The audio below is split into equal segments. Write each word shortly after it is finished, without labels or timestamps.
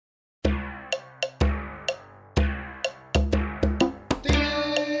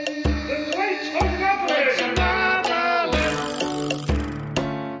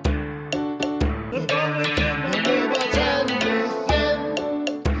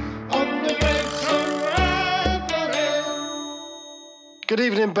Good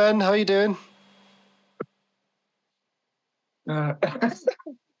evening, Ben. How are you doing? I'm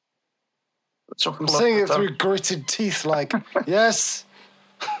saying it through gritted teeth like, yes.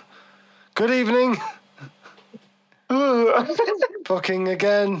 Good evening. Fucking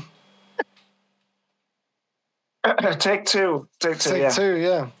again. Take two. Take two,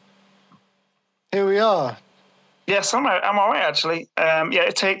 yeah. Here we are. Yes, I'm all right, actually.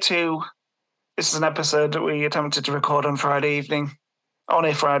 Take two. This is an episode that we attempted to record on a Friday evening.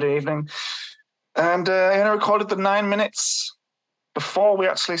 And I recorded the 9 minutes before we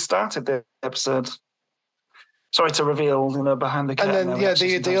actually started the episode. Sorry to reveal, behind the curtain. And then,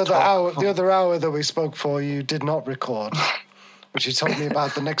 the other hour that we spoke for, you did not record, which you told me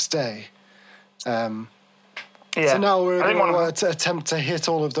about the next day. So now we're going to attempt to hit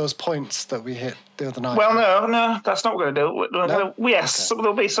all of those points that we hit the other night. Well, no, that's not what we're going to do. No? Yes, okay.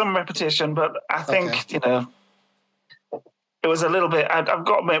 There'll be some repetition, but I think, it was a little bit. I've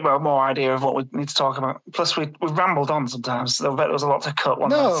got a bit more idea of what we need to talk about. Plus, we've rambled on sometimes, so I bet there was a lot to cut.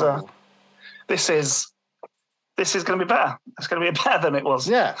 So this is going to be better. It's going to be better than it was.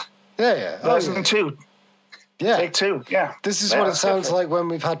 Yeah. Version 2. Yeah. Take 2. Yeah. This is what it sounds like when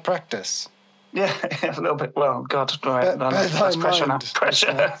we've had practice. Yeah, a little bit. Well, God, right. That's pressure now.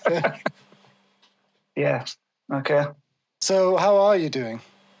 Pressure. Yeah. Okay. So, how are you doing?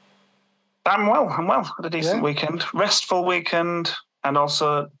 I'm well. Had a decent weekend, restful weekend, and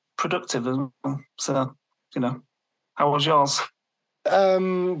also productive as well. So, how was yours?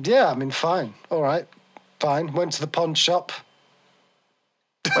 Fine. All right. Fine. Went to the pawn shop.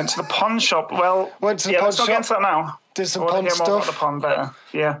 Well, went to the pawn shop. Let's not get into that now. Did some pawn stuff. More about the pawn better.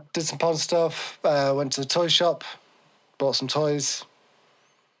 Yeah. Did some pawn stuff. Went to the toy shop. Bought some toys.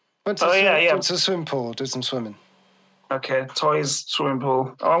 Went to the swimming pool. Did some swimming. Okay, toys, swimming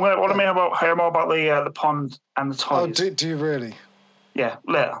pool. I want to hear more about the pond and the toys. Oh, do you really? Yeah,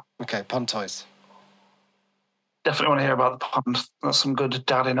 later. Okay, pond toys. Definitely want to hear about the pond. That's some good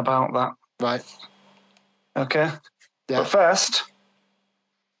dadding about that. Right. Okay. Yeah. But first.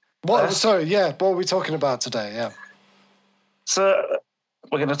 What are we talking about today? Yeah. So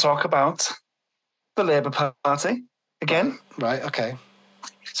we're going to talk about the Labour Party again. Right, okay.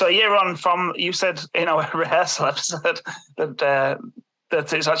 So a year on from, you said in our rehearsal episode that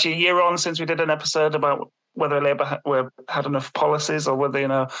it's actually a year on since we did an episode about whether Labour had enough policies or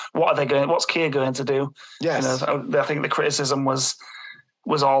whether, what's Keir going to do? Yes. I think the criticism was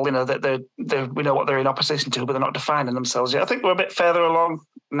all, that we know what they're in opposition to, but they're not defining themselves yet. I think we're a bit further along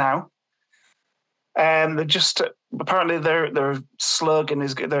now. And they just, apparently their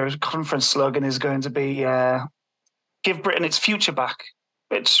conference slogan is going to be give Britain its future back,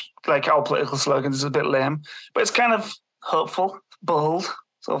 which, like all political slogans, is a bit lame, but it's kind of hopeful, bold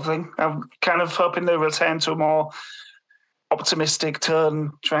sort of thing. I'm kind of hoping they return to a more optimistic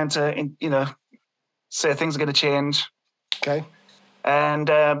tone, trying to, say things are going to change. Okay. And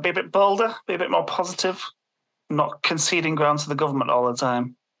be a bit bolder, be a bit more positive, not conceding ground to the government all the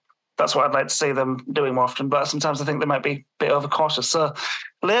time. That's what I'd like to see them doing more often, but sometimes I think they might be a bit overcautious. So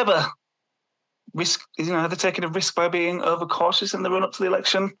Labour, they're taking a risk by being overcautious in the run-up to the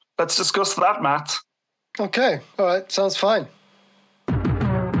election. Let's discuss that, Matt. Okay, all right, sounds fine.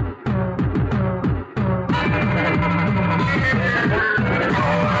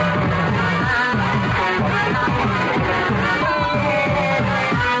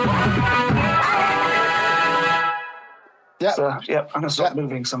 Yeah. So, I'm going to stop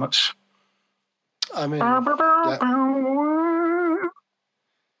moving so much. I mean,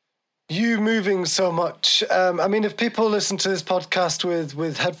 you moving so much. If people listen to this podcast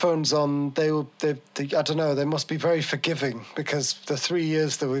with headphones on, they I don't know, they must be very forgiving, because the 3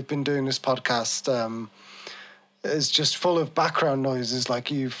 years that we've been doing this podcast is just full of background noises, like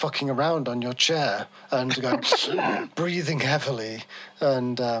you fucking around on your chair and going, breathing heavily,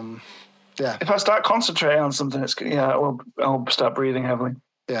 and If I start concentrating on something, I'll start breathing heavily.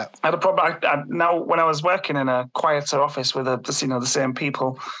 Yeah. I had a problem. Now, when I was working in a quieter office with the same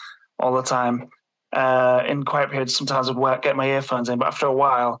people all the time, in quiet periods, sometimes I'd get my earphones in, but after a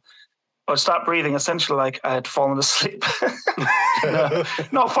while, I would start breathing essentially like I had fallen asleep.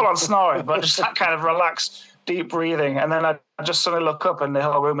 Not full on snoring, but just that kind of relaxed, deep breathing. And then I'd just suddenly look up and the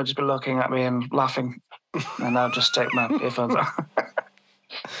whole room would just be looking at me and laughing. And I'd just take my earphones out.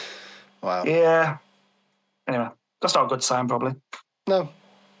 Wow. Yeah. Anyway, that's not a good sign, probably. No.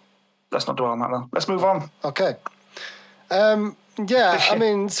 Let's not dwell on that, though. Let's move on. Okay. So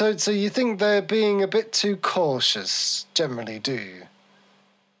you think they're being a bit too cautious, generally, do you?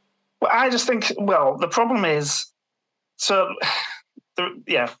 Well, I just think, the problem is, there's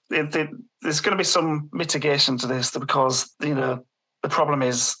going to be some mitigation to this, because, the problem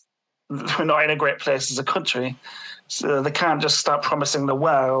is we're not in a great place as a country. So they can't just start promising the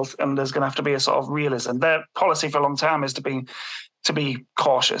world, and there's going to have to be a sort of realism. Their policy for a long time is to be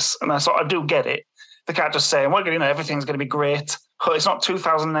cautious, and I do get it. They can't just say, "Well, everything's going to be great." It's not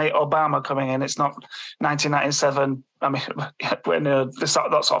 2008 Obama coming in. It's not 1997. I mean, when that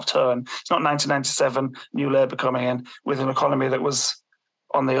sort of turn. It's not 1997 New Labour coming in with an economy that was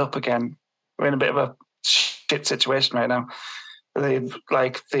on the up again. We're in a bit of a shit situation right now.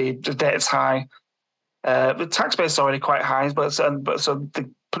 The debt's high. The tax base is already quite high, but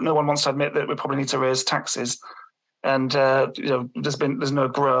no one wants to admit that we probably need to raise taxes. And there's no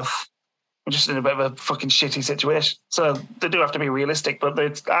growth. We're just in a bit of a fucking shitty situation. So they do have to be realistic, but I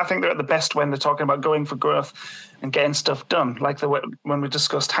think they're at the best when they're talking about going for growth and getting stuff done, like when we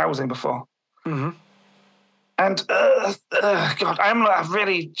discussed housing before. Mm-hmm. And God, I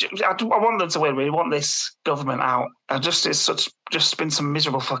want them to win. We want this government out. It's just been some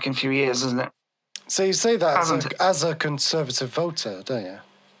miserable fucking few years, isn't it? So you say that as a Conservative voter, don't you?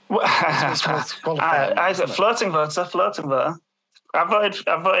 Floating voter. I voted.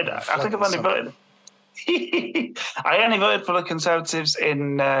 I think I've only voted. I only voted for the Conservatives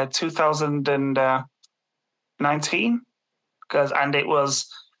in 2019, and it was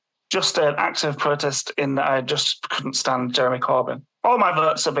just an act of protest in that I just couldn't stand Jeremy Corbyn. All my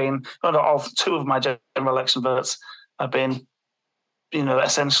votes have been, two of my general election votes have been,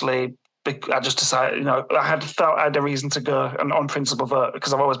 essentially. I just decided, I had a reason to go an on principle vote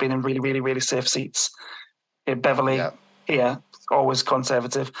because I've always been in really, really, really safe seats. In Beverley, here, always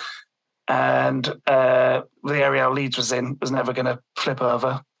Conservative. And the area Leeds was in was never going to flip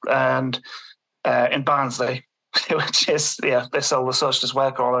over. And in Barnsley, which is, they sell the socialist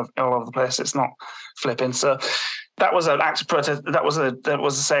work all over the place. It's not flipping. So that was an act of protest. That was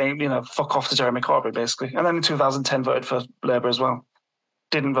saying, fuck off to Jeremy Corbyn, basically. And then in 2010, voted for Labour as well.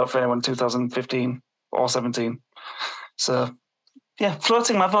 Didn't vote for anyone in 2015 or 17. So,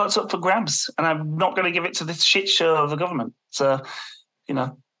 floating my votes up for grabs, and I'm not going to give it to this shit show of the government. So,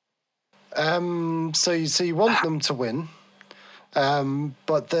 So you want them to win,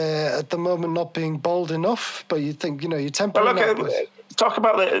 but they're at the moment not being bold enough. But you think, you're tempering. Talk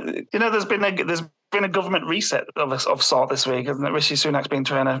about there's been a government reset of sort this week, hasn't it? Rishi Sunak's been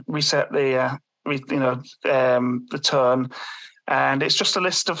trying to reset the turn. And it's just a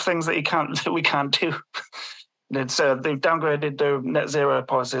list of things that we can't do. They've downgraded their net zero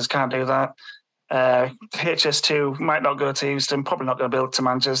policies, can't do that. HS2 might not go to Houston, probably not going to build to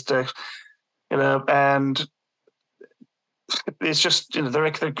Manchester. And it's just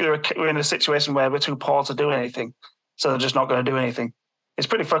we're in a situation where we're too poor to do anything, so they're just not going to do anything. It's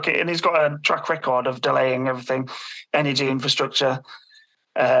pretty fucking, and he's got a track record of delaying everything, energy infrastructure,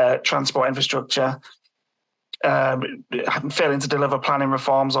 transport infrastructure. Failing to deliver planning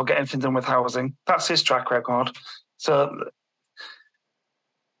reforms or get anything done with housing. That's his track record. So,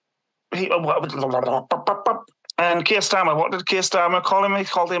 and Keir Starmer, what did Keir Starmer call him? He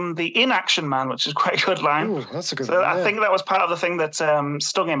called him the inaction man, which is quite a good line. Ooh, that's a good one. So I think that was part of the thing that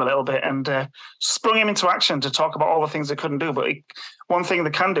stung him a little bit and sprung him into action to talk about all the things they couldn't do. But one thing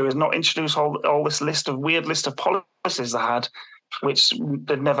they can do is not introduce all this weird list of policies they had, which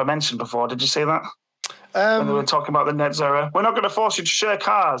they'd never mentioned before. Did you see that? When they were talking about the net zero, we're not going to force you to share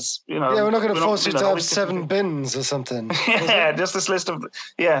cars. we're not going to force you to have 7 bins or something. Just this list of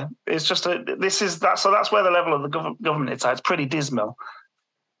It's just this is that. So that's where the level of the government is at. It's pretty dismal.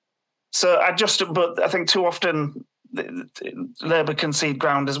 So but I think too often Labour concede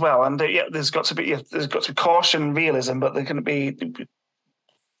ground as well, and there's got to be caution, realism, but there can be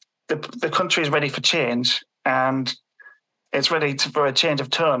the country is ready for change, and it's ready for a change of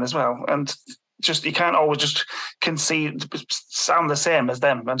tone as well, and. You can't always just sound the same as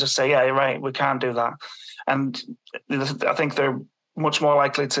them and just say, yeah, you're right, we can't do that. And I think they're much more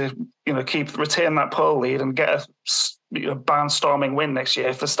likely to, retain that poll lead and get a barnstorming win next year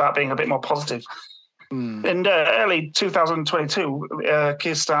if they start being a bit more positive. In early 2022,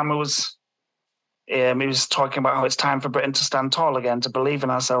 Keir Starmer was talking about how it's time for Britain to stand tall again, to believe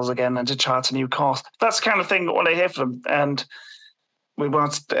in ourselves again, and to chart a new course. That's the kind of thing I want to hear from them. And we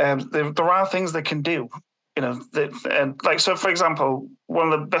want. There are things they can do, so. For example, one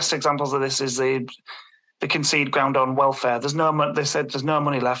of the best examples of this is the concede ground on welfare. They said there's no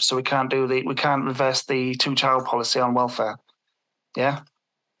money left, so we can't reverse the 2-child policy on welfare. Yeah,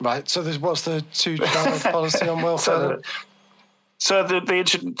 right. So what's the 2-child policy on welfare? So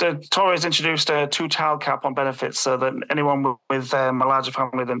the Tories introduced a 2-child cap on benefits, so that anyone with a larger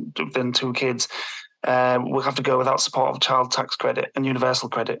family than 2 kids. Will have to go without support of child tax credit and universal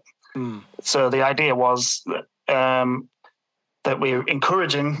credit. So the idea was that that we're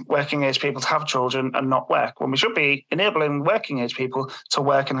encouraging working age people to have children and not work, when we should be enabling working age people to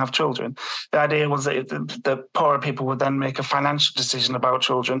work and have children. The idea was that the poorer people would then make a financial decision about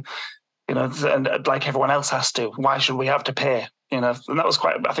children, and like everyone else has to. Why should we have to pay? And that was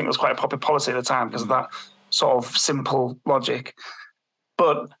I think it was quite a popular policy at the time because of that sort of simple logic.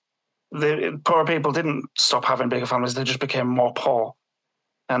 But the poorer people didn't stop having bigger families; they just became more poor,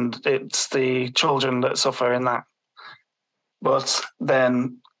 and it's the children that suffer in that. But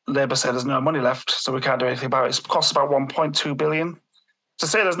then Labour said there's no money left, so we can't do anything about it. It costs about 1.2 billion. To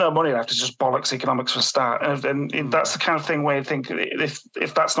say there's no money left is just bollocks economics for a start. And that's the kind of thing where you think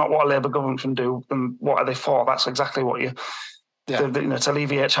if that's not what a Labour government can do, then what are they for? That's exactly what to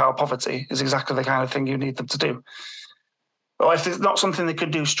alleviate child poverty is exactly the kind of thing you need them to do. Or if it's not something they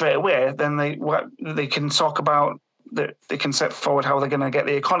could do straight away, then they can talk about that. They can set forward how they're going to get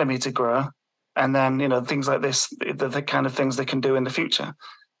the economy to grow. And then, things like this, the kind of things they can do in the future.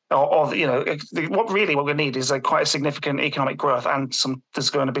 Or what we need is quite a significant economic growth and there's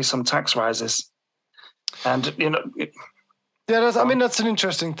going to be some tax rises. And, Yeah, that's an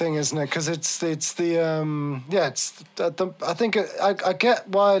interesting thing, isn't it? Because I think I get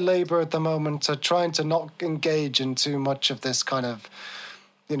why Labour at the moment are trying to not engage in too much of this kind of,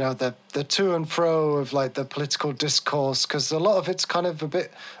 the to and fro of the political discourse, because a lot of it's kind of a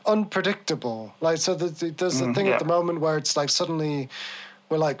bit unpredictable. There's a thing at the moment where it's suddenly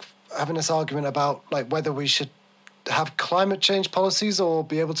we're having this argument about whether we should have climate change policies or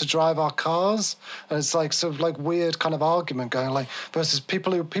be able to drive our cars, and it's weird kind of argument going versus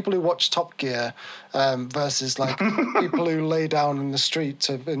people who watch Top Gear versus people who lay down in the street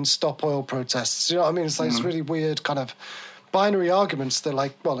and stop oil protests. You know what I mean? It's it's really weird kind of binary arguments that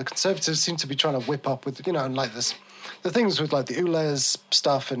the Conservatives seem to be trying to whip up with, and this, the things with the ULEZ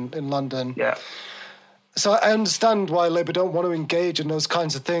stuff in London. Yeah. So I understand why Labour don't want to engage in those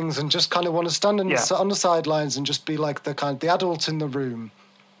kinds of things and just kind of want to stand on the sidelines and just be the adult in the room.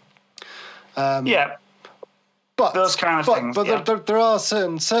 But those kind of things. But there are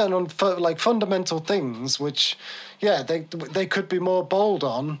certain fundamental things which, they could be more bold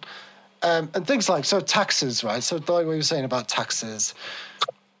on. And things taxes, right? So like what you were saying about taxes.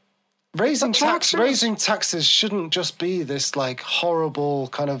 Raising taxes shouldn't just be this horrible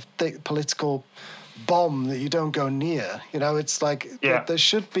kind of political bomb that you don't go near. It's there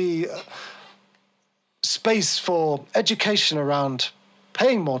should be space for education around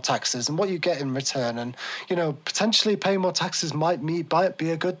paying more taxes and what you get in return, and potentially paying more taxes might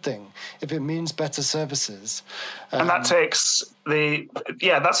be a good thing if it means better services. And that takes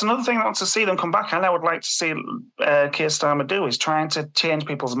that's another thing I want to see them come back, and I would like to see Keir Starmer do, is trying to change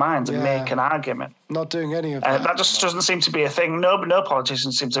people's minds and make an argument. Not doing any of that. That just doesn't seem to be a thing. No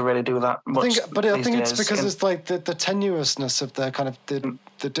politicians seem to really do that much. I think it's because it's the tenuousness of the kind of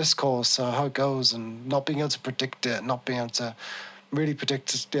the discourse, how it goes, and not being able to predict it, not being able to really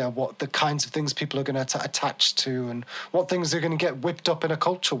predict what the kinds of things people are going to attach to and what things are going to get whipped up in a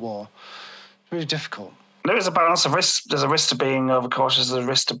culture war. It's really difficult. There is a balance of risk. There's a risk to being overcautious. There's a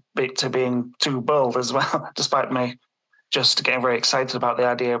risk to being too bold as well, despite me just getting very excited about the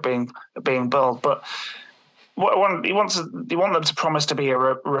idea of being bold. But you want them to promise to be a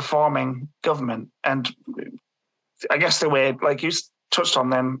reforming government. And I guess the way, like you touched on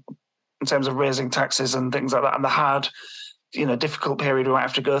then, in terms of raising taxes and things like that, and the hard, difficult period we might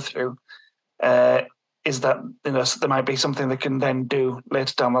have to go through, is that there might be something they can then do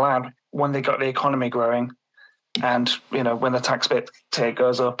later down the line when they got the economy growing, and when the tax take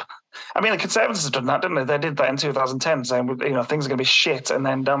goes up. I mean, the Conservatives have done that, didn't they? They did that in 2010, saying things are going to be shit, and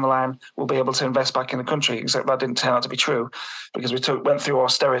then down the line we'll be able to invest back in the country. Except that didn't turn out to be true, because we went through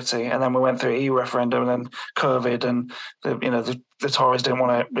austerity, and then we went through EU referendum, and then COVID, and the Tories didn't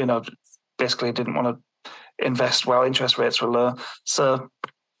want to, basically didn't want to invest while interest rates were low. So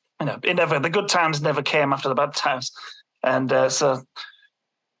the good times never came after the bad times, and so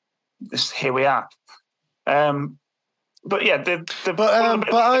here we are. But yeah,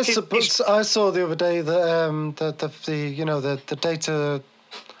 I saw the other day that the data.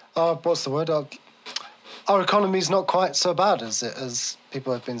 What's the word? Our economy's not quite so bad as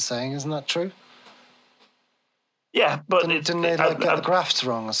people have been saying. Isn't that true? Yeah, but didn't they get the graphs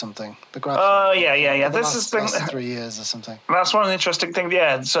wrong or something? The graphs. Oh yeah. This has been 3 years or something. That's one interesting thing.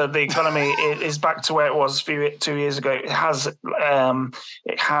 Yeah, so the economy is back to where it was 2 years ago. It has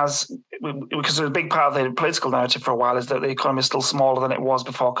because a big part of the political narrative for a while is that the economy is still smaller than it was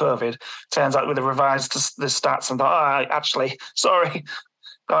before COVID. Turns out with the revised the stats and thought, actually, sorry,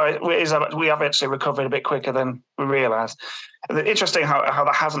 we have actually recovered a bit quicker than we realised. Interesting how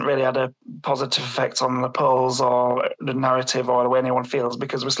that hasn't really had a positive effect on the polls or the narrative or the way anyone feels,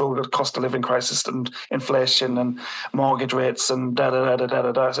 because we're still got a cost of living crisis and inflation and mortgage rates and da.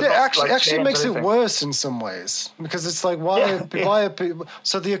 So yeah, actually makes it worse in some ways, because it's like why are people?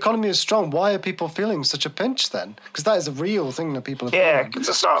 So the economy is strong. Why are people feeling such a pinch then? Because that is a real thing that people are feeling. Yeah,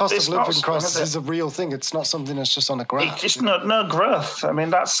 because cost of living crisis is a real thing. It's not something that's just on a graph. It's just no growth. I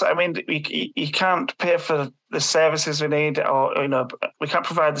mean, you can't pay for the services we need, or we can't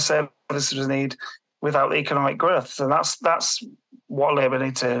provide the services we need without the economic growth. And that's what Labour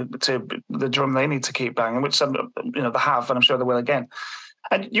need to the drum they need to keep banging, which they have, and I'm sure they will again.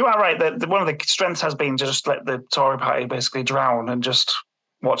 And you are right that one of the strengths has been to just let the Tory party basically drown and just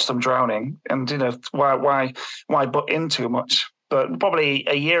watch them drowning. And why butt in too much? But probably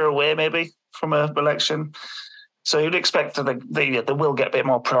a year away maybe from an election, so you'd expect that they will get a bit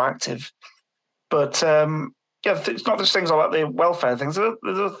more proactive. But it's not just things like the welfare things. There's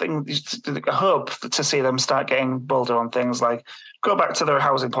other things. I hope to see them start getting bolder on things like go back to their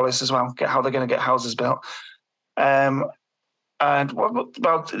housing policy as well. Get how they're going to get houses built. And what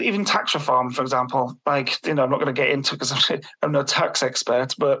about even tax reform, for example? Like, I'm not going to get into it because I'm no tax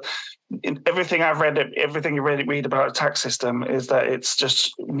expert, but everything I've read, everything you read about a tax system is that it's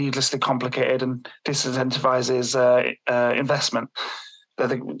just needlessly complicated and disincentivizes investment.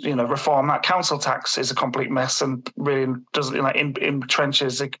 Reform that council tax is a complete mess and really does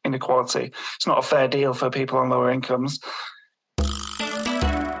entrenches inequality. It's not a fair deal for people on lower incomes.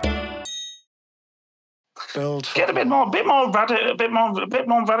 Get a bit more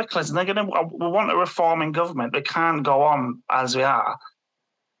radicalism. They're going to want a reforming government. They can't go on as we are.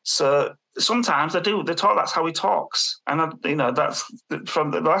 So sometimes they do. They talk. That's how he talks, and that's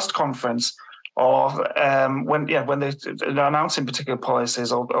from the last conference. Or when they're announcing particular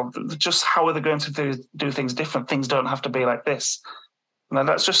policies, or just how are they going to do things different? Things don't have to be like this.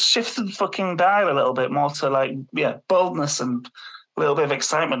 Let's just shift the fucking dial a little bit more to boldness and a little bit of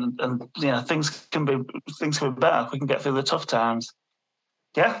excitement, and things can be better. We can get through the tough times.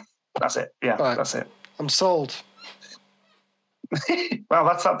 Yeah, that's it. Yeah, right. That's it. I'm sold. Well,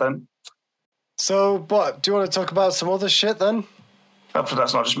 that's that then. So, what do you want to talk about? Some other shit then? Hopefully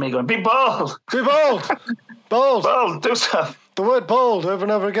that's not just me going, be bold! Be bold! Bold! Bold, do stuff. The word bold over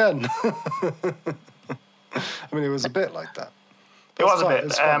and over again. I mean, it was a bit like that. It was a bit.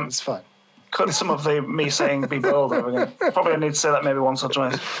 It's fine. Cut some of me saying be bold over again. Probably need to say that maybe once or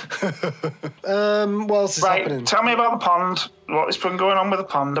twice. What else is happening? Tell me about the pond. What has been going on with the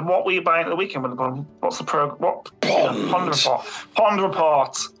pond, and what were you buying at the weekend with the pond? What's the pond report? Pond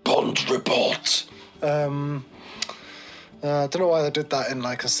report. Pond report. I don't know why they did that in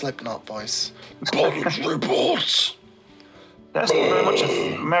like a Slipknot voice. Pond report. That's very much a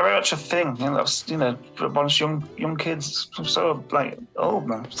thing. That's for a bunch of young kids. So old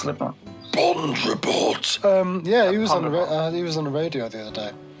man, Slipknot. Pond report. Yeah, he was on the radio the other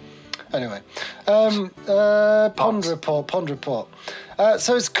day. Anyway, Pond report.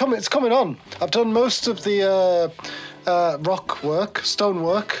 So it's coming on. I've done most of the rock work, stone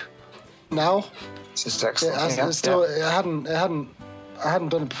work now. This is excellent. I hadn't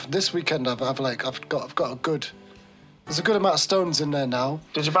done it this weekend. I've got a good. There's a good amount of stones in there now.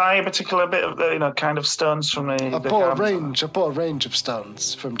 Did you buy a particular bit of kind of stones from the? I bought a range of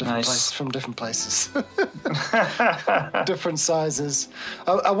stones from different places, different sizes.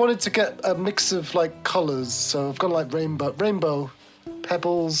 I wanted to get a mix of colours, so I've gone rainbow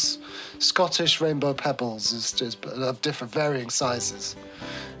pebbles, Scottish rainbow pebbles is just of different varying sizes.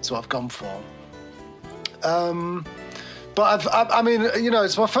 That's what I've gone for. But I mean,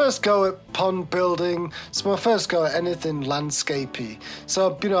 it's my first go at pond building. It's my first go at anything landscapey.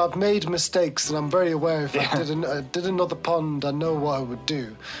 So, I've made mistakes, and I'm very aware if I did another pond, I know what I would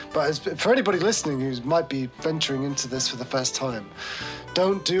do. But for anybody listening who might be venturing into this for the first time,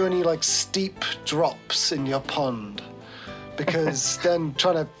 don't do any steep drops in your pond, because then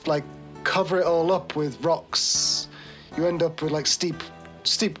trying to cover it all up with rocks, you end up with steep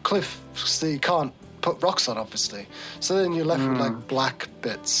cliffs that you can't put rocks on, obviously. So then you're left with black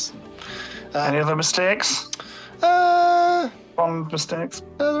bits. Any other mistakes? Pond mistakes?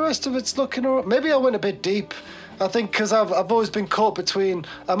 The rest of it's looking alright. Maybe I went a bit deep. I think because I've always been caught between,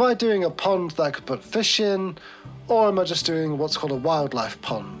 am I doing a pond that I could put fish in, or am I just doing what's called a wildlife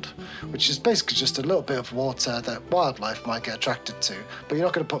pond, which is basically just a little bit of water that wildlife might get attracted to, but you're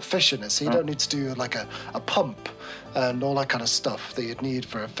not going to put fish in it, so you don't need to do a pump and all that kind of stuff that you'd need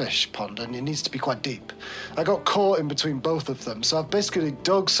for a fish pond, and it needs to be quite deep. I got caught in between both of them, so I've basically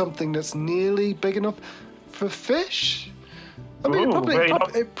dug something that's nearly big enough for fish. I mean,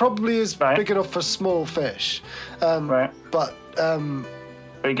 it probably is big enough for small fish, but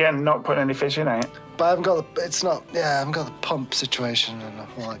Again, not putting any fish in it. But I haven't got the. It's not. Yeah, I haven't got the pump situation and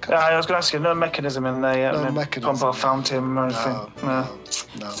all that kind of I was going to ask you, no mechanism in there. No mechanism. Pump or fountain or anything. No.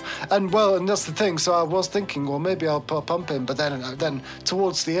 And that's the thing. So I was thinking, well, maybe I'll put a pump in. But then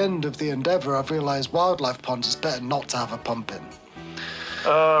towards the end of the endeavour, I've realised wildlife ponds is better not to have a pump in.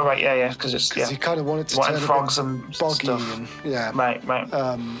 Oh, right, yeah, because you kind of want it to turn frogs a bit and boggy stuff. and yeah. Right.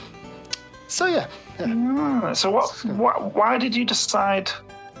 So yeah. So why did you decide,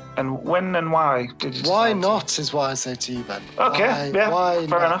 and when and why did you decide? Why not is what I say to you, Ben. Okay, why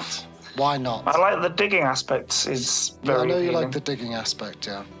fair not? enough. Why not? I like the digging aspect. Is very I know you appealing. like the digging aspect,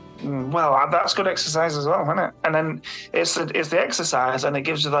 yeah. Well, that's good exercise as well, isn't it? And then it's the exercise, and it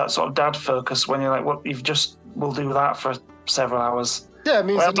gives you that sort of dad focus when you're like, well, we'll do that for several hours. Yeah, it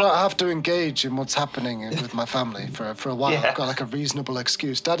means I don't have to engage in what's happening with my family for a while. Yeah. I've got like a reasonable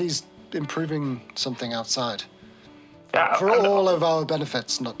excuse. Daddy's improving something outside. Yeah, For all of our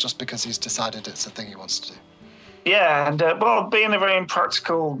benefits, not just because he's decided it's a thing he wants to do. Yeah, and being a very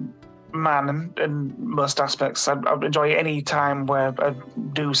impractical man in most aspects, I enjoy any time where I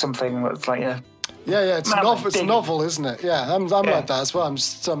do something that's like it's novel, isn't it? Yeah, I'm like that as well. I'm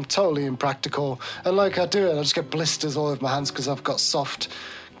totally impractical, and like I do it, I just get blisters all over my hands because I've got soft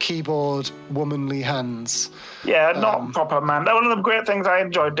keyboard womanly hands. Yeah, not proper man. One of the great things I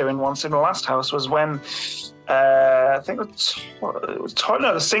enjoyed doing once in the last house was when I think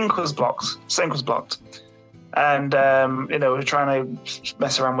the sink was blocked. And we were trying to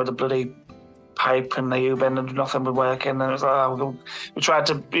mess around with the bloody pipe and the U-bend and nothing was working. And it was like, we tried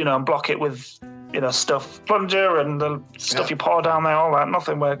to, block it with, stuff, plunger and the stuff you pour down there, all that,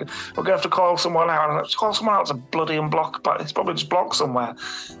 nothing working. We're going to have to call someone out. And call someone out to bloody unblock, but it's probably just blocked somewhere.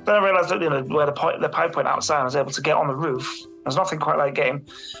 Then I realised that, where the pipe went outside, I was able to get on the roof. There's nothing quite like getting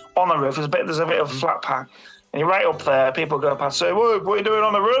on the roof. There's a bit of flat pack. And you're right up there, people go past and say, "Whoa, what are you doing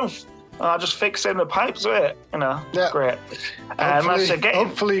on the roof?" And I just fix in the pipes with it, great.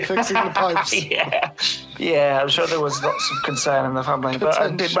 Hopefully fixing the pipes. yeah, I'm sure there was lots of concern in the family, but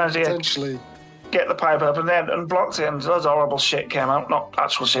I did manage to get the pipe up and then unblocked it, and loads of horrible shit came out. Not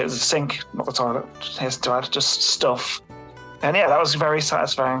actual shit, it was a sink, not the toilet. Just stuff. And yeah, that was very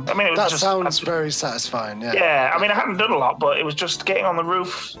satisfying. I mean, it was sounds very satisfying. Yeah. Yeah, I mean, I hadn't done a lot, but it was just getting on the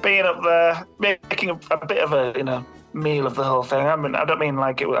roof, being up there, making a bit of a meal of the whole thing. I mean, I don't mean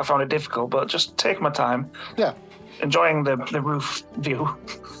like I found it difficult, but just taking my time. Yeah. Enjoying the roof view.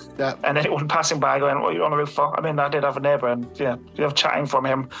 Yeah. And anyone passing by going, "What are you on the roof for?" I mean, I did have a neighbour, and you have chatting from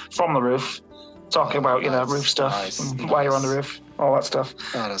him from the roof, talking about roof stuff, why you're on the roof, all that stuff.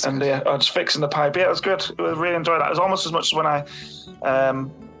 Oh, that's and good. I was fixing the pipe. Yeah, it was good. I really enjoyed that. It was almost as much as when I,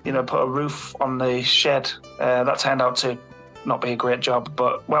 put a roof on the shed. That turned out to not be a great job,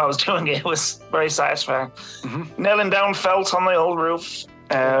 but when I was doing it, it was very satisfying. Mm-hmm. Nailing down felt on the old roof.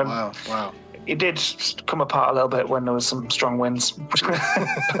 Wow. It did come apart a little bit when there was some strong winds. But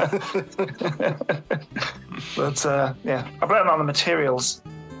I've learned on the materials.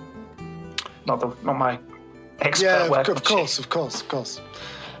 Not my expert work. Of course.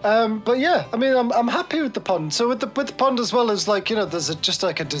 But yeah, I mean, I'm happy with the pond. So with the pond as well as there's just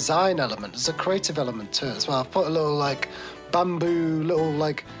a design element, there's a creative element to it as well. I've put a little bamboo,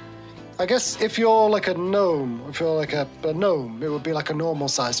 I guess if you're like a gnome, a gnome, it would be like a normal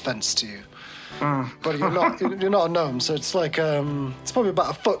sized fence to you. But you're not. You're not a gnome, so it's like it's probably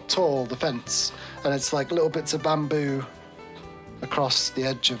about a foot tall, the fence, and it's like little bits of bamboo across the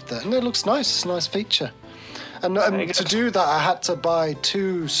edge of and it looks nice. It's a nice feature. And to do that, I had to buy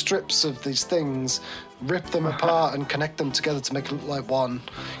 2 strips of these things, rip them apart, and connect them together to make it look like one.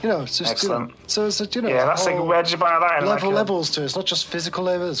 It's just excellent. So it's yeah, that's like where'd you buy that? Levels to it. It's not just physical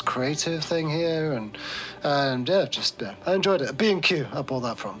labor. There's creative thing here, and I enjoyed it. B&Q, I bought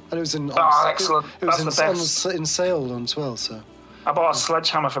that from, and it was excellent. It was in sale as well. So I bought a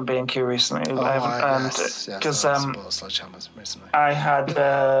sledgehammer from B&Q recently. Yes, I bought sledgehammers recently. I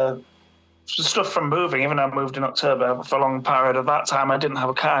had. Stuff from moving, even though I moved in October for a long period of that time, I didn't have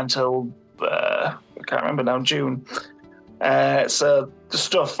a car until I can't remember now, June. So the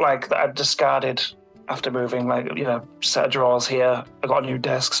stuff like that I discarded after moving, set of drawers here, I got a new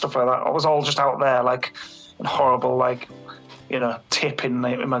desk, stuff like that. I was all just out there, in horrible, tip in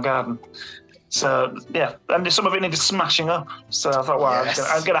my garden. So yeah, and some of it needed smashing up. So I thought, well, yes.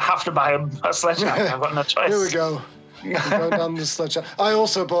 I'm gonna have to buy a sledgehammer. I've got no choice. Here we go. Going down the sledgehammer. I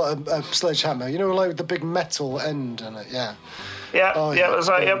also bought a sledgehammer. Like the big metal end on it. Yeah. Yeah. Oh, yeah. It was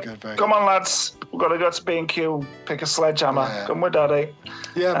like, come on, lads. We've got to go to B&Q, pick a sledgehammer. Yeah. Come with Daddy.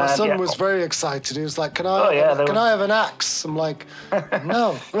 Yeah, my son was very excited. He was like, "Can I have an axe?" I'm like,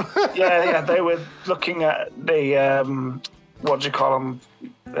 "No." yeah. They were looking at the what do you call them?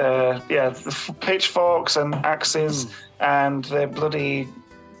 The pitchforks and axes and the bloody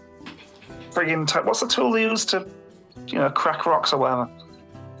friggin' what's the tool they use to, crack rocks or whatever?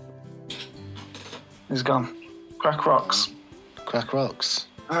 He's gone. Crack rocks. Crack rocks.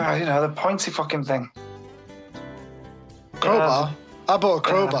 The pointy fucking thing. Crowbar. I bought a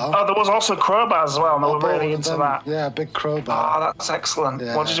crowbar. There was also crowbars as well, and I was really into that. Yeah, big crowbar. Oh, that's excellent.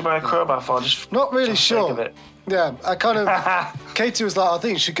 Yeah, what did you buy a crowbar for? Just not really sure. Of it. Yeah, I kind of. Katie was like, I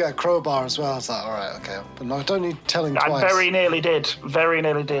think you should get a crowbar as well. I was like, all right, okay. But no, I don't need telling twice. I very nearly did.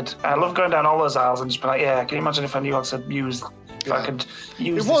 I love going down all those aisles and just be like, yeah, can you imagine if I knew how to use. If I could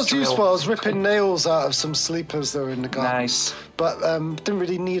use it was useful. I was ripping nails out of some sleepers that were in the garden. Nice. But didn't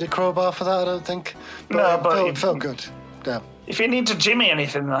really need a crowbar for that, I don't think. But it felt good. Yeah. If you need to jimmy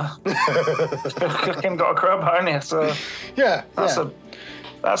anything, though, fucking got a crowbar in here. So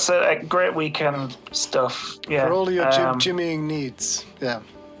that's a great weekend stuff. Yeah. For all of your jimmying needs. Yeah.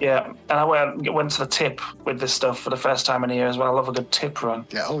 Yeah, and I went to the tip with this stuff for the first time in a year as well. I love a good tip run.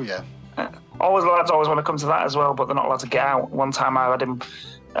 Yeah. Oh yeah. Lads always want to come to that as well, but they're not allowed to get out. One time I had him,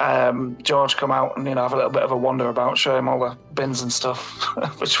 George, come out and have a little bit of a wander about, show him all the bins and stuff,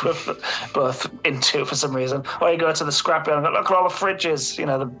 which we're both into for some reason. Or you go to the scrap bin and go, look at all the fridges,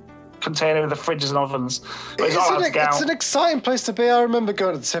 the container with the fridges and ovens. It's an exciting place to be. I remember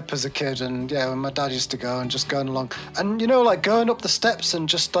going to the tip as a kid, and when my dad used to go and just going along, and like going up the steps and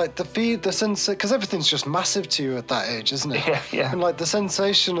just like the sense, because everything's just massive to you at that age, isn't it? Yeah. And like the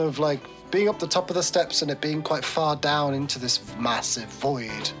sensation of like being up the top of the steps and it being quite far down into this massive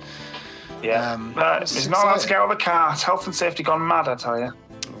void. Yeah, but he's not allowed to get out of the car. It's health and safety gone mad, I tell you.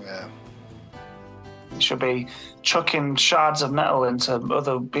 Yeah. You should be chucking shards of metal into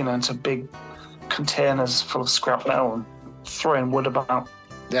into big containers full of scrap metal and throwing wood about.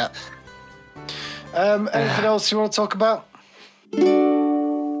 Yeah. Anything else you want to talk about?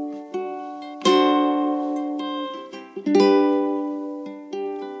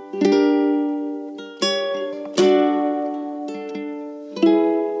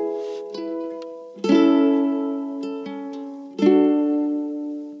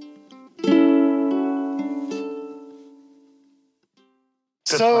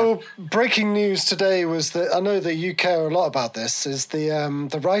 So, breaking news today was that I know that you care a lot about this. Is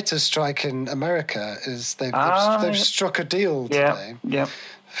the writers' strike in America? They've struck a deal today. Yeah.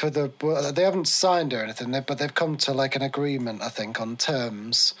 They haven't signed or anything, but they've come to like an agreement, I think, on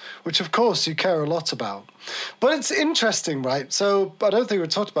terms, which of course you care a lot about. But it's interesting, right? So I don't think we've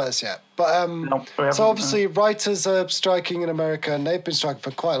talked about this yet. But so obviously writers are striking in America, and they've been striking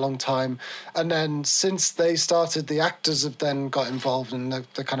for quite a long time. And then since they started, the actors have then got involved, and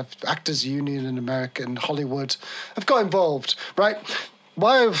the kind of actors union in America and Hollywood have got involved, right?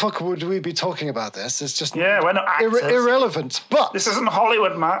 Why the fuck would we be talking about this? It's just we're not actors. Irrelevant. But this isn't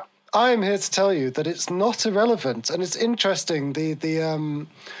Hollywood, Matt. I am here to tell you that it's not irrelevant, and it's interesting the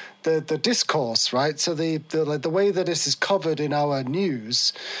discourse, right? So the way that this is covered in our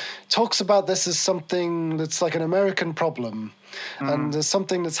news talks about this as something that's like an American problem. And there's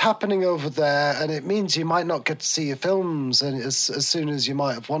something that's happening over there, and it means you might not get to see your films and as soon as you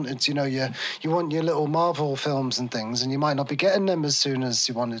might have wanted. You want your little Marvel films and things, and you might not be getting them as soon as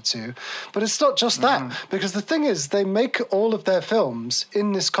you wanted to. But it's not just that, because the thing is, they make all of their films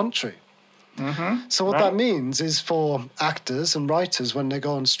in this country. So what that means is for actors and writers when they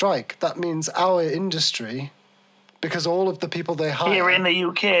go on strike, that means our industry, because all of the people they hire here in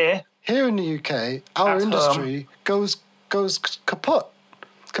the UK, our industry goes kaput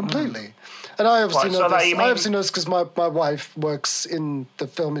completely. And I obviously know this. I obviously know this because my wife works in the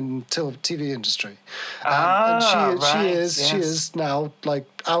film and TV industry, and she is now like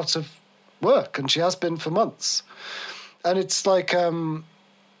out of work, and she has been for months. And it's like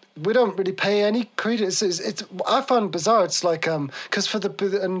we don't really pay any credit. It's I find bizarre. It's like because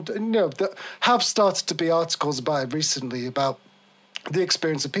have started to be articles about it recently about the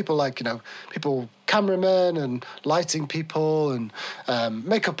experience of people like, cameramen and lighting people and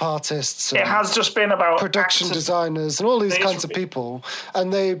makeup artists. It has just been about production designers and all these kinds of people.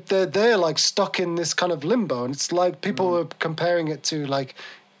 And they're like stuck in this kind of limbo. And it's like people are comparing it to like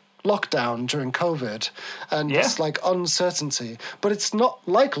lockdown during COVID and it's like uncertainty. But it's not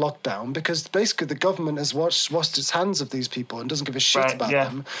like lockdown because basically the government has washed its hands of these people and doesn't give a shit about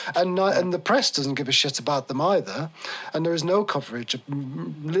them. And the press doesn't give a shit about them either. And there is no coverage,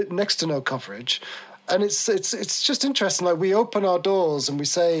 next to no coverage. And it's just interesting. Like we open our doors and we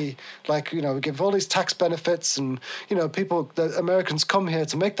say, like, we give all these tax benefits and, the Americans come here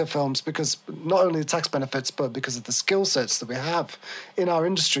to make their films because not only the tax benefits, but because of the skill sets that we have in our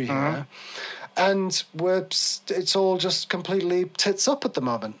industry here. and it's all just completely tits up at the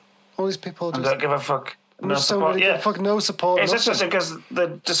moment. All these people just don't give a fuck. No just support. don't really give a fuck. No support. It's nothing. interesting because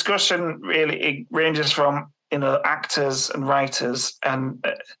the discussion really ranges from actors and writers, and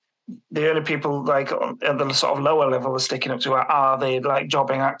the only people like at the sort of lower level are sticking up to are they like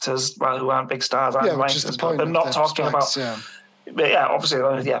jobbing actors who aren't big stars, aren't which is the point. But they're not talking strikes, about. But obviously,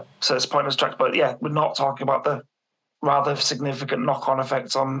 So it's pointless strikes, but we're not talking about the rather significant knock-on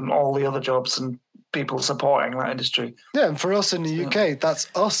effects on all the other jobs and people supporting that industry. Yeah, and for us in the UK, that's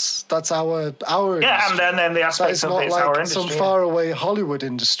us. That's our industry. And then the aspects of it's our industry. Some faraway Hollywood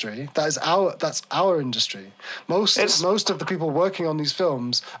industry. That's our industry. Most of the people working on these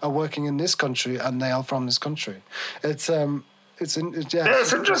films are working in this country, and they are from this country. It's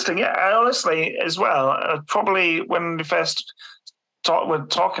interesting. Yeah, I honestly as well. Probably when we first were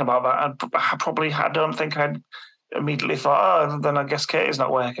talking about that, I don't think I'd immediately thought, oh, then I guess Katie's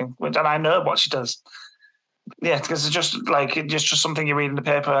not working. And I know what she does. Yeah, because it's just something you read in the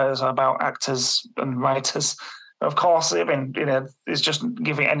paper about actors and writers. Of course, I mean, it's just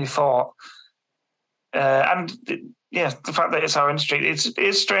giving any thought. The fact that it's our industry,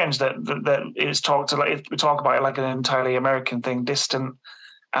 it's strange that it's talked we talk about it like an entirely American thing, distant,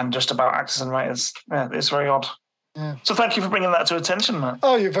 and just about actors and writers. Yeah, it's very odd. Yeah. So thank you for bringing that to attention, Matt.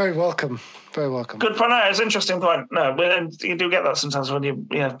 Oh, you're very welcome. Very welcome. Good point. No, it's an interesting point. No, you do get that sometimes when you're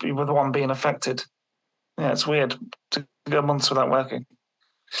the one being affected. Yeah, it's weird to go months without working.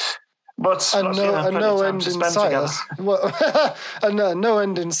 But no end in sight. No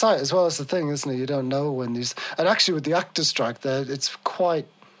end in sight as well as the thing, isn't it? You don't know when these. And actually, with the actors' strike, there it's quite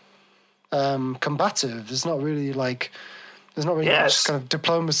combative. There's not really much kind of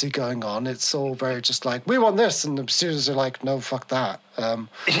diplomacy going on. It's all very just like, we want this, and the studios are like, no, fuck that. Like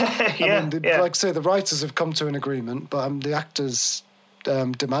I say, the writers have come to an agreement, but the actors'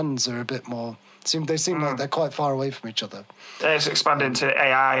 demands are a bit more. They seem like they're quite far away from each other. It's expanding to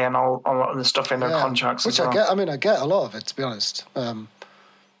AI and all the stuff in their contracts. Which I get. I mean, I get a lot of it, to be honest.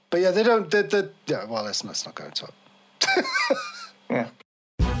 But yeah, they don't. Yeah, well, let's not go into it. Yeah.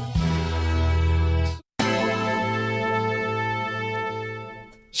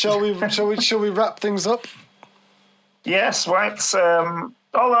 Shall we wrap things up? Yes, right. Although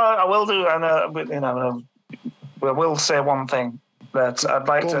I will do, I will say one thing that I'd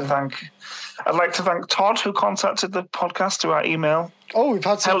like to thank Todd, who contacted the podcast through our email. Oh, we've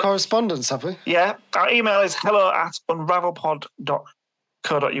had some correspondence, have we? Yeah, our email is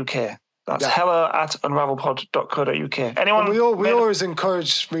hello@unravelpod.co.uk. That's hello@unravelpod.co.uk. Anyone? We always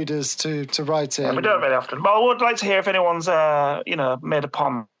encourage readers to write in. Yeah, we don't very often. But I would like to hear if anyone's made a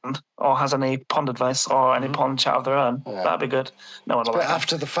pond or has any pond advice or any pond chat of their own. Yeah. That'd be good. No one will. But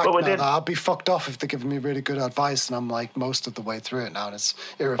after the fact, I'd be fucked off if they're giving me really good advice and I'm like most of the way through it now and it's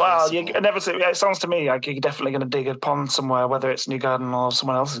irreversible. Well, it sounds to me like you're definitely going to dig a pond somewhere, whether it's in your garden or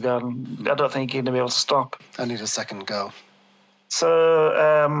someone else's garden. I don't think you're going to be able to stop. I need a second go. So,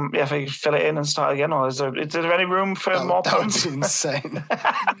 if you fill it in and start again, or is there any room for more ponds? That would be insane.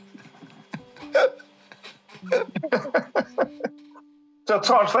 So,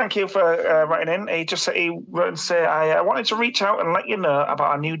 Todd, thank you for writing in. He wrote and say, I wanted to reach out and let you know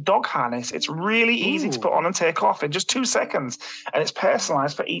about our new dog harness. It's really easy to put on and take off in just 2 seconds, and it's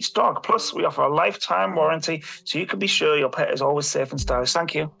personalised for each dog. Plus, we offer a lifetime warranty, so you can be sure your pet is always safe and stylish.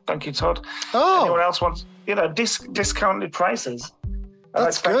 Thank you, Todd. Oh, anyone else wants discounted prices?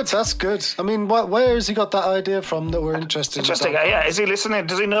 That's good. That's good. I mean, where has he got that idea from that we're interested in? Interesting. Yeah, is he listening?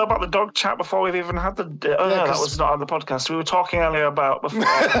 Does he know about the dog chat before we've even had the... no, that was not on the podcast. We were talking earlier about... Before,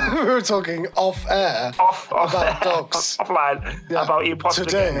 we were talking off-air about dogs. Offline, about you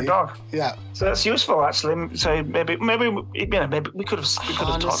possibly getting a dog. Yeah. So that's useful, actually. So maybe we could have talked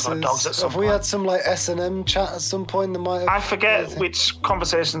about dogs at some point. Have we had some like S&M chat at some point that might have... I forget which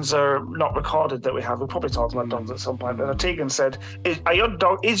conversations are not recorded that we have. We probably talked about dogs at some point. And Tegan said, is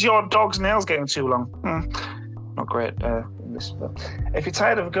your dog's nails getting too long? Not great. If you're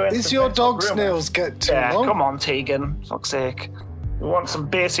tired of going... Is your dog's nails get too long? Yeah, come on, Tegan. Fuck's sake. We want some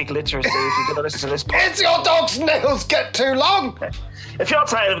basic literacy if you're going to listen to this podcast. Is your dog's nails get too long? If you're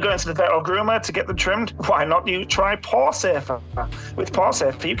tired of going to the vet or groomer to get them trimmed, why not you try Paw Safer? With Paw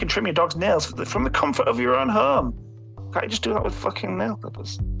Safer, you can trim your dog's nails from the comfort of your own home. Can't you just do that with fucking nail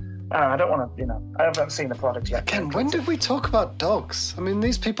clippers? I don't want to, I haven't seen the product yet. Again, when did we talk about dogs? I mean,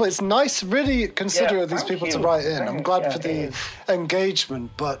 these people, it's nice, really considerate of these people to write in. I'm glad for the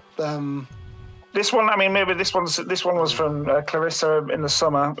engagement, but... This one, I mean, maybe this one was from Clarissa in the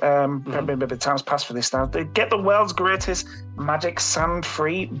summer. Maybe time's passed for this now. They get the world's greatest magic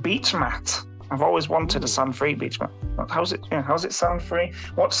sand-free beach mat. I've always wanted a sand-free beach mat. How's it sand-free?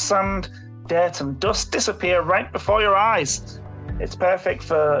 What sand dirt and dust disappear right before your eyes. It's perfect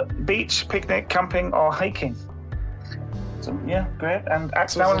for beach, picnic, camping, or hiking. So, yeah, great. And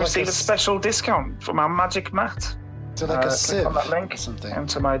act now and receive a special discount from our magic mat. So like a sieve click on that link or something.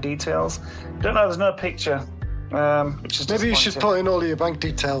 Enter my details. Don't know, there's no picture, which is Maybe you should put in all your bank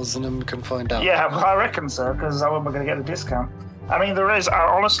details and then we can find out. Yeah, well, I reckon so, because how am I going to get a discount? I mean, there is,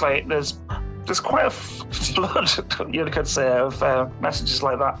 honestly, there's quite a flood, you could say, of messages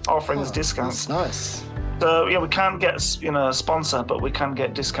like that offering us discounts. That's nice. So, yeah, we can't get, a sponsor, but we can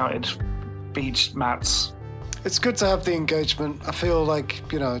get discounted beach mats. It's good to have the engagement. I feel like,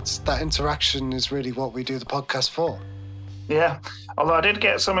 it's that interaction is really what we do the podcast for. Yeah, although I did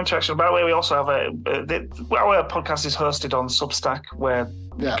get some interaction. By the way, we also have our podcast is hosted on Substack, where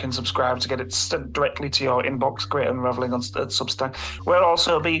you can subscribe to get it directly to your inbox. Great Unraveling on Substack. We'll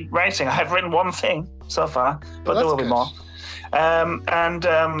also be writing. I have written one thing so far, but there will be more.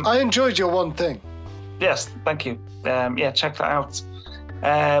 I enjoyed your one thing. Yes, thank you. Check that out.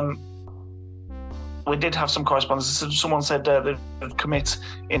 We did have some correspondence. Someone said they'd commit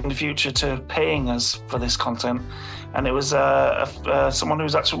in the future to paying us for this content. And it was someone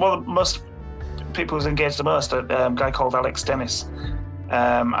who's actually, most people who's engaged the most, a guy called Alex Dennis.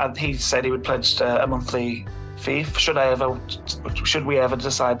 He said he would pledge a monthly fee should we ever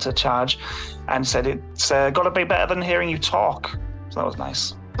decide to charge, and said it's got to be better than hearing you talk. So that was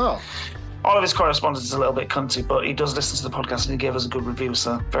nice. Oh. All of his correspondence is a little bit cunty, but he does listen to the podcast and he gave us a good review,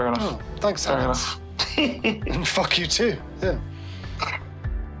 so fair enough. Oh, thanks, fair Alex. And fuck you too. Yeah.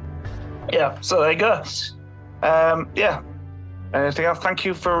 Yeah, so there you go. Anything else? Thank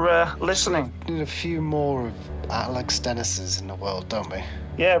you for listening. We need a few more of Alex Dennis's in the world, don't we?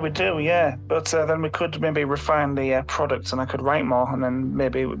 Yeah, we do, yeah. But then we could maybe refine the product and I could write more, and then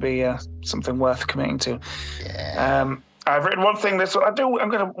maybe it would be something worth committing to. Yeah. I've written one thing I'm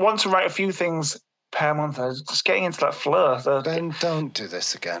going to want to write a few things per month. I was just getting into that flow. Ben, don't do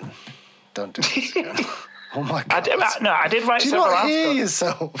this again. Don't do this again. Oh my God. I did write several articles. Do you not hear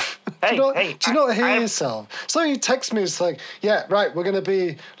yourself? Do you not hear yourself? So you text me, it's like, yeah, right, we're going to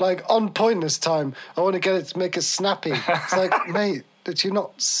be like on point this time. I want to get it to make it snappy. It's like, mate, did you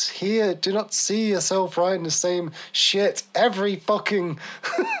not see yourself writing the same shit every fucking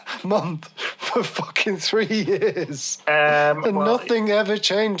month for fucking 3 years? And nothing ever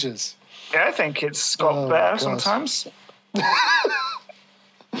changes. Yeah, I think it's got better sometimes.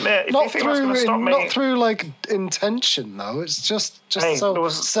 Not through like intention though. It's just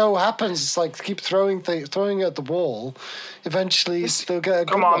so happens. It's like keep throwing it at the wall. Eventually, they'll get a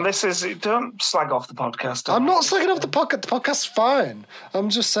good one. Don't slag off the podcast. I'm not slagging off the podcast. The podcast's fine. I'm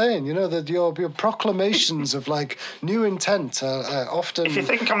just saying, that your proclamations of like new intent are often. If you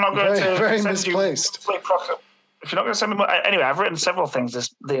think I'm not going to very send misplaced. If you're not going to send me more, anyway, I've written several things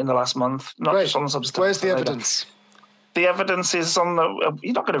in the last month, not just on the Substack. Where's the evidence? The evidence is on the.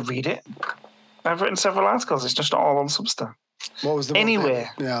 You're not going to read it. I've written several articles. It's just not all on Substack. What was the anyway?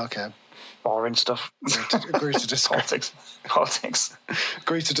 Yeah, okay. Boring stuff. Agree to disagree. Politics.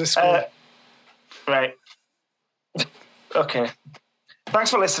 Agree to disagree. Right. Okay.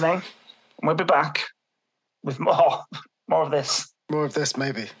 Thanks for listening. We'll be back with more of this. More of this,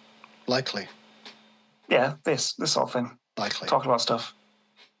 maybe. Likely. Yeah, this whole thing. Likely. Talking about stuff.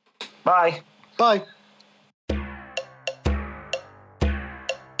 Bye. Bye.